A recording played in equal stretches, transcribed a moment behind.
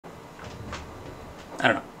I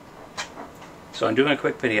don't know. So I'm doing a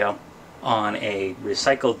quick video on a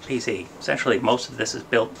recycled PC. Essentially, most of this is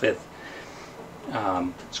built with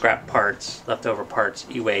scrap parts, leftover parts,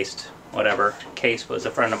 e-waste, whatever. Case was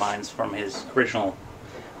a friend of mine's from his original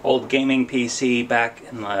old gaming PC back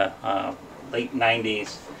in the late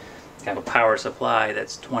 90s. I have a power supply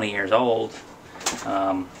that's 20 years old.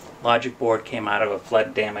 Logic board came out of a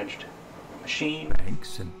flood damaged machine.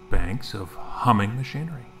 Banks and banks of humming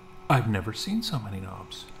machinery. I've never seen so many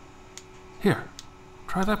knobs. Here,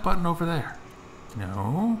 try that button over there.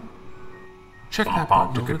 No. Check that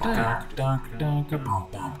button over there.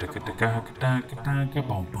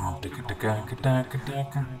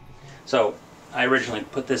 So I originally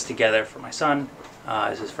put this together for my son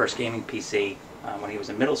as his first gaming PC when he was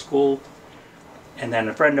in middle school, and then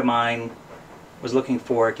a friend of mine was looking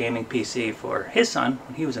for a gaming PC for his son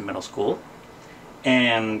when he was in middle school,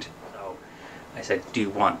 and so I said, do you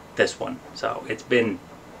want this one? So it's been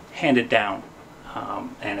handed down,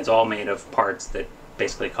 and it's all made of parts that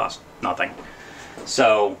basically cost nothing.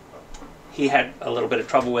 So he had a little bit of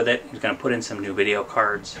trouble with it. He's going to put in some new video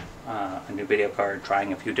cards, a new video card,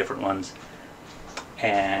 trying a few different ones,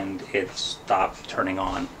 and it stopped turning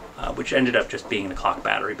on, which ended up just being the clock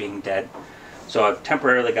battery being dead. So I've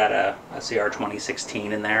temporarily got a CR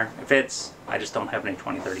 2016 in there. It fits. I just don't have any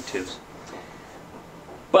 2032s.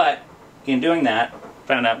 But in doing that,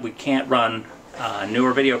 found out we can't run a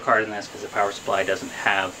newer video card in this because the power supply doesn't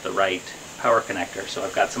have the right power connector. So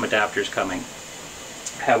I've got some adapters coming.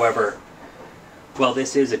 However, well,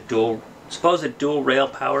 this is a supposed dual rail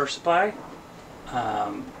power supply.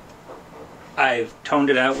 I've toned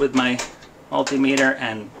it out with my multimeter,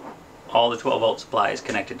 and all the 12 volt supply is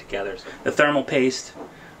connected together. The thermal paste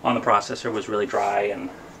on the processor was really dry, and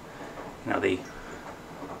you know, the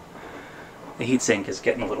heatsink is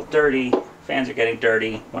getting a little dirty. Fans are getting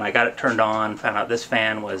dirty. When I got it turned on, found out this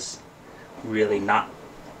fan was really not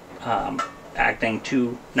acting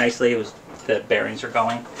too nicely. It was, the bearings are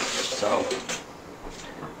going. So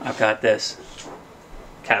I've got this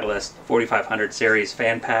Catalyst 4500 series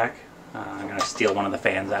fan pack. I'm going to steal one of the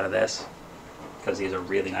fans out of this because these are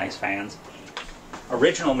really nice fans.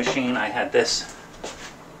 Original machine, I had this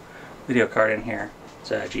video card in here.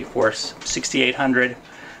 It's a GeForce 6800.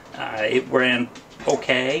 It ran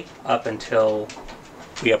okay up until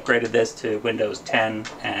we upgraded this to Windows 10,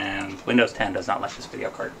 and Windows 10 does not like this video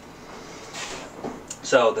card.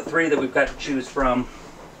 So the three that we've got to choose from: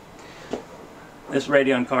 this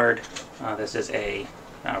Radeon card, this is a,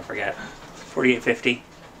 I forget, 4850.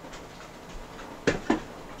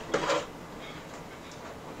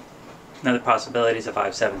 Another possibility is a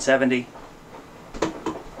 5770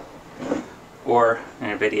 or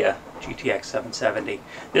an NVIDIA GTX 770.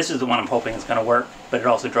 This is the one I'm hoping is going to work, but it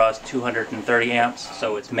also draws 230 amps,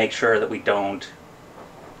 so it's make sure that we don't,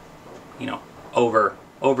 you know,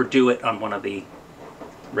 overdo it on one of the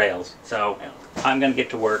rails. So I'm going to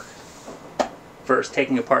get to work first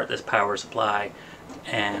taking apart this power supply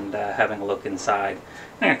and having a look inside.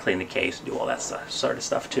 I'm going to clean the case, do all that sort of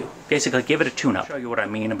stuff too. Basically give it a tune-up. Show you what I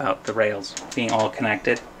mean about the rails being all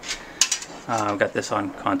connected. I've got this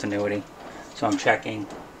on continuity, so I'm checking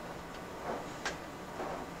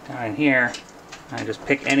down in here. I just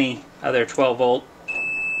pick any other 12 volt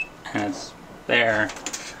and it's there.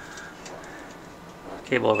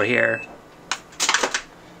 Cable over here,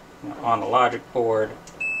 on the logic board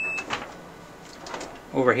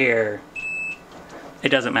over here. It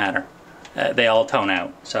doesn't matter. They all tone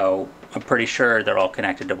out, so I'm pretty sure they're all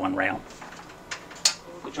connected to one rail.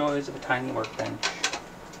 The joys of a tiny workbench.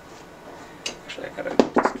 Actually, I gotta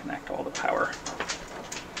disconnect all the power.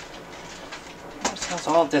 So it's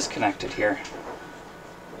all disconnected here.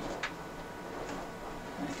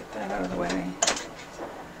 Get that out of the way.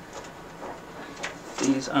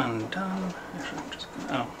 These undone. Actually, I'm just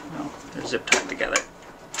gonna, oh no, they're zip tied together.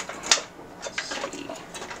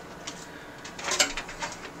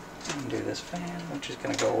 Undo this fan, which is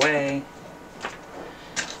going to go away.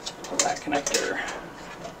 That connector,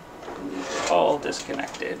 I believe they're all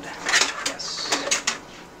disconnected. Yes.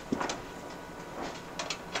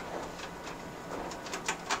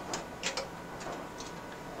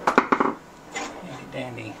 Handy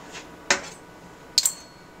dandy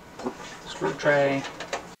screw tray.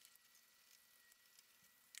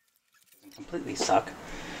 Doesn't completely suck,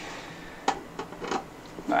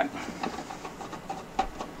 but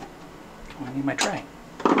I need my tray.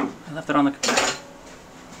 I left it on the computer.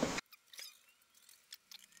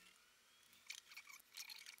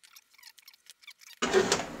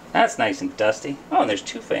 That's nice and dusty. Oh, and there's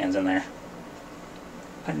two fans in there.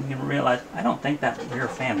 I didn't even realize. I don't think that rear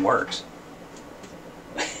fan works.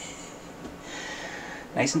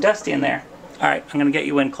 Nice and dusty in there. Alright, I'm going to get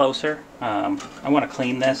you in closer. I want to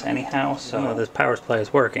clean this anyhow, so this power supply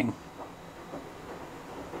is working.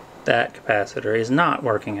 That capacitor is not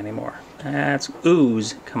working anymore. That's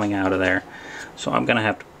ooze coming out of there. So I'm going to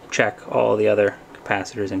have to check all the other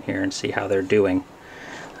capacitors in here and see how they're doing.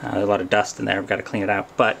 There's a lot of dust in there. I've got to clean it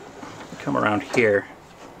out. But come around here.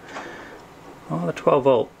 Oh, the 12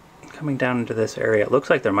 volt coming down into this area. It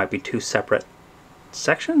looks like there might be two separate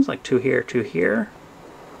sections, like two here, two here.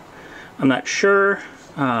 I'm not sure.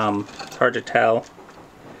 It's hard to tell.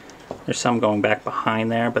 There's some going back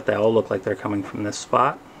behind there, but they all look like they're coming from this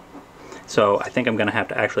spot. So I think I'm going to have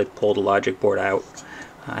to actually pull the logic board out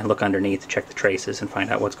and look underneath, check the traces, and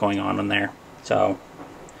find out what's going on in there. So,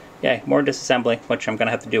 yeah, more disassembly, which I'm going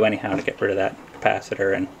to have to do anyhow to get rid of that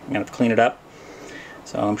capacitor, and I'm going to have to clean it up.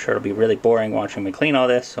 So I'm sure it'll be really boring watching me clean all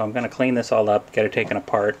this, so I'm going to clean this all up, get it taken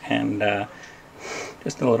apart, and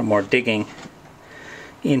just a little more digging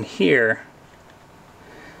in here.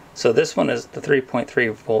 So this one is the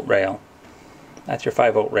 3.3 volt rail. That's your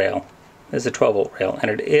 5 volt rail. This is a 12 volt rail,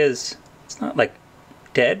 and it's not like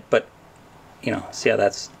dead, but you know, see how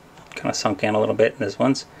that's kind of sunk in a little bit, and this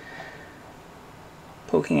one's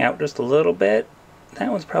poking out just a little bit.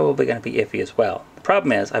 That one's probably going to be iffy as well. The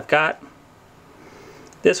problem is I've got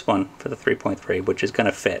this one for the 3.3, which is going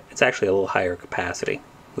to fit. It's actually a little higher capacity,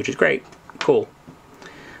 which is great. Cool.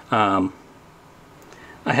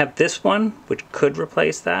 I have this one, which could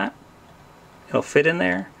replace that. It'll fit in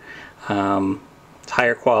there. It's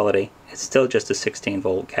higher quality. It's still just a 16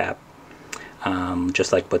 volt cap,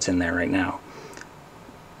 just like what's in there right now.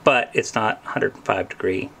 But it's not 105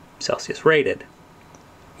 degree Celsius rated,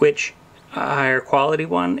 which a higher quality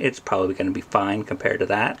one, it's probably going to be fine compared to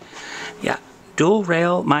that. Yeah, dual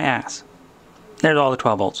rail my ass. There's all the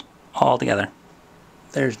 12 volts, all together.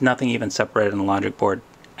 There's nothing even separated in the logic board,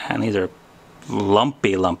 and these are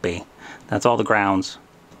lumpy. That's all the grounds,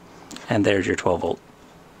 and there's your 12 volt.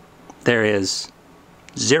 There is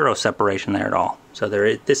zero separation there at all. So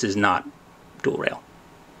this is not dual rail.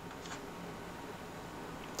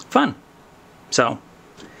 Fun. So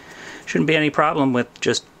shouldn't be any problem with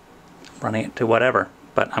just running it to whatever,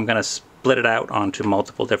 but I'm going to split it out onto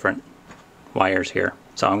multiple different wires here.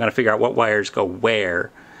 So I'm going to figure out what wires go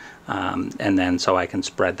where, and then so I can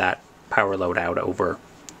spread that power load out over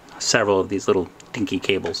several of these little dinky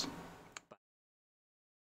cables.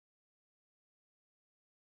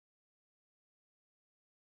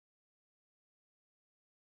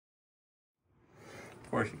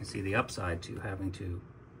 Of course, you can see the upside to having to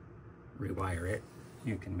rewire it.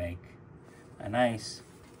 You can make a nice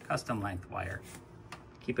custom length wire.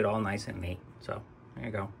 Keep it all nice and neat. So there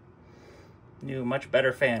you go. New, much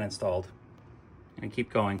better fan installed. And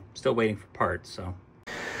keep going. Still waiting for parts. So,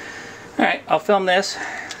 all right, I'll film this.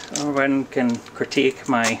 Everyone can critique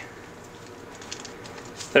my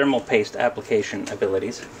thermal paste application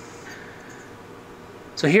abilities.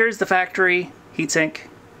 So here's the factory heatsink.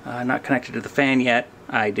 Not connected to the fan yet.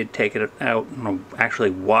 I did take it out and actually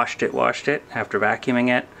washed it after vacuuming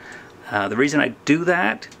it. The reason I do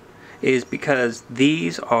that is because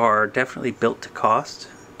these are definitely built to cost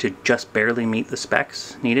to just barely meet the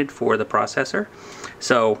specs needed for the processor.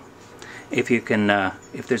 So if you can,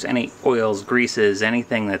 if there's any oils, greases,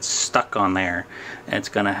 anything that's stuck on there, it's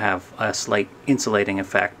going to have a slight insulating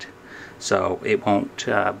effect, so it won't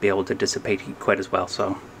be able to dissipate heat quite as well.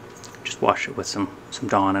 So just wash it with some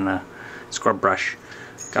Dawn and a scrub brush.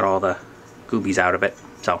 Got all the goobies out of it,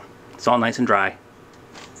 so it's all nice and dry.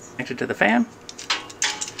 Connected to the fan.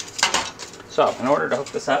 So in order to hook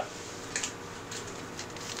this up,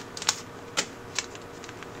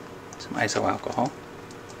 some iso alcohol.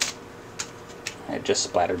 It just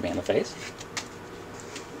splattered me in the face.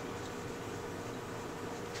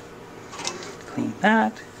 Clean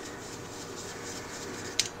that.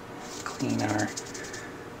 Clean our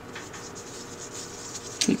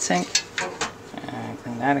heatsink. And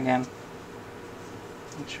clean that again.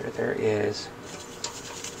 Make sure there is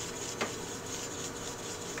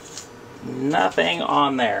nothing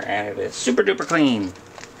on there, and it is super duper clean.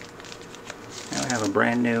 Now we have a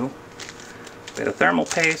brand new bit of thermal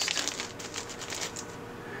paste.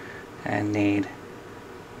 And need,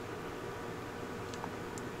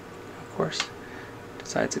 of course,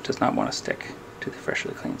 decides it does not want to stick to the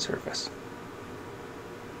freshly cleaned surface.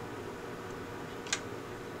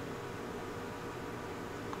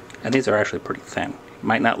 And these are actually pretty thin. You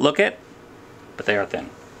might not look it, but they are thin.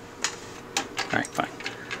 Alright, fine.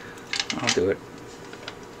 I'll do it.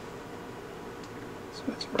 So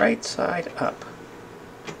it's right side up.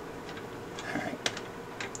 Alright.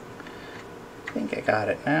 I think I got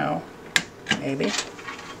it now. Maybe.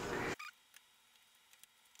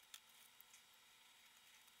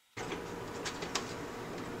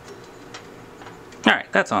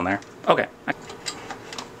 That's on there. Okay. I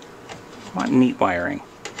want neat wiring,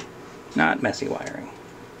 not messy wiring.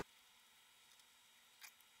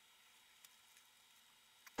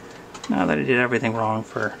 Now that I did everything wrong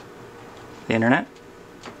for the internet,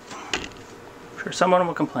 I'm sure someone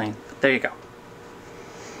will complain, but there you go.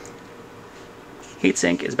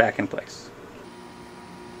 Heatsink is back in place.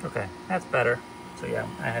 Okay, that's better. So yeah,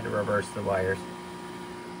 I had to reverse the wires.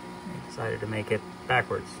 I decided to make it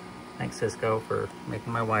backwards. Thanks Cisco for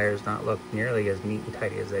making my wires not look nearly as neat and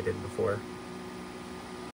tidy as they did before.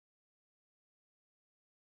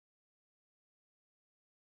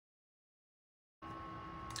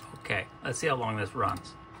 Okay, let's see how long this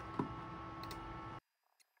runs.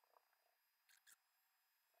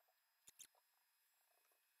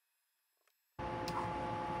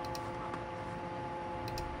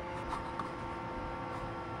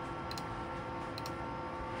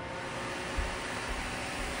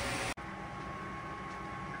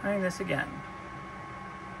 Trying this again.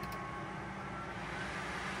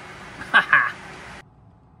 Haha!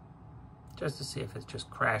 Just to see if it's just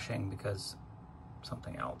crashing because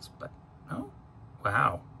something else, but no.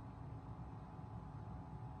 Wow.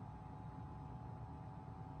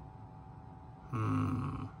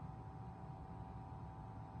 Whew.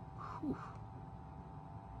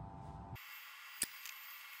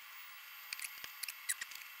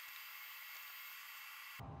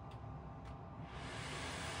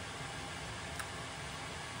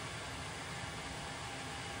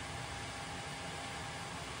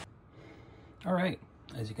 All right,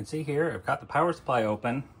 as you can see here, I've got the power supply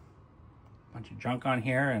open. Bunch of junk on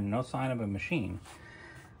here and no sign of a machine.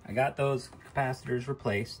 I got those capacitors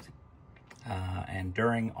replaced, and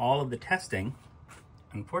during all of the testing,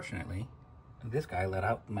 unfortunately, this guy let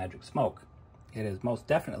out the magic smoke. It is most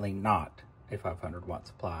definitely not a 500 watt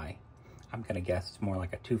supply. I'm gonna guess it's more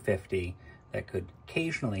like a 250 that could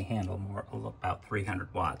occasionally handle more, about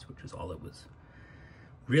 300 watts, which is all it was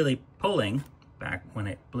really pulling back when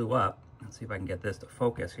it blew up. Let's see if I can get this to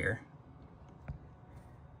focus here.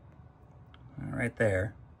 Right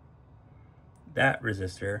there, that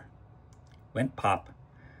resistor went pop,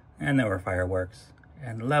 and there were fireworks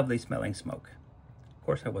and lovely smelling smoke. Of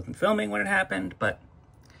course, I wasn't filming when it happened, but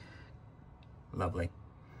lovely.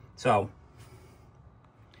 So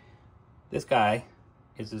this guy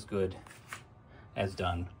is as good as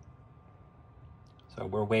done. So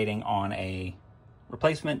we're waiting on a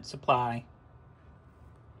replacement supply,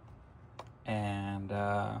 and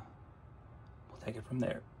we'll take it from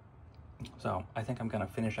there. So I think I'm gonna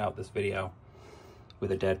finish out this video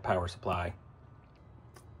with a dead power supply.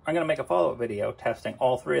 I'm gonna make a follow-up video testing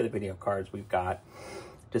all three of the video cards we've got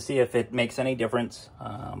to see if it makes any difference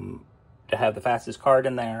to have the fastest card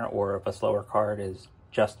in there, or if a slower card is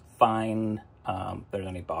just fine. If there's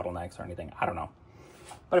any bottlenecks or anything, I don't know.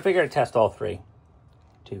 But I figured I'd test all three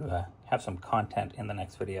to have some content in the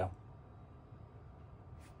next video.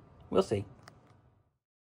 We'll see.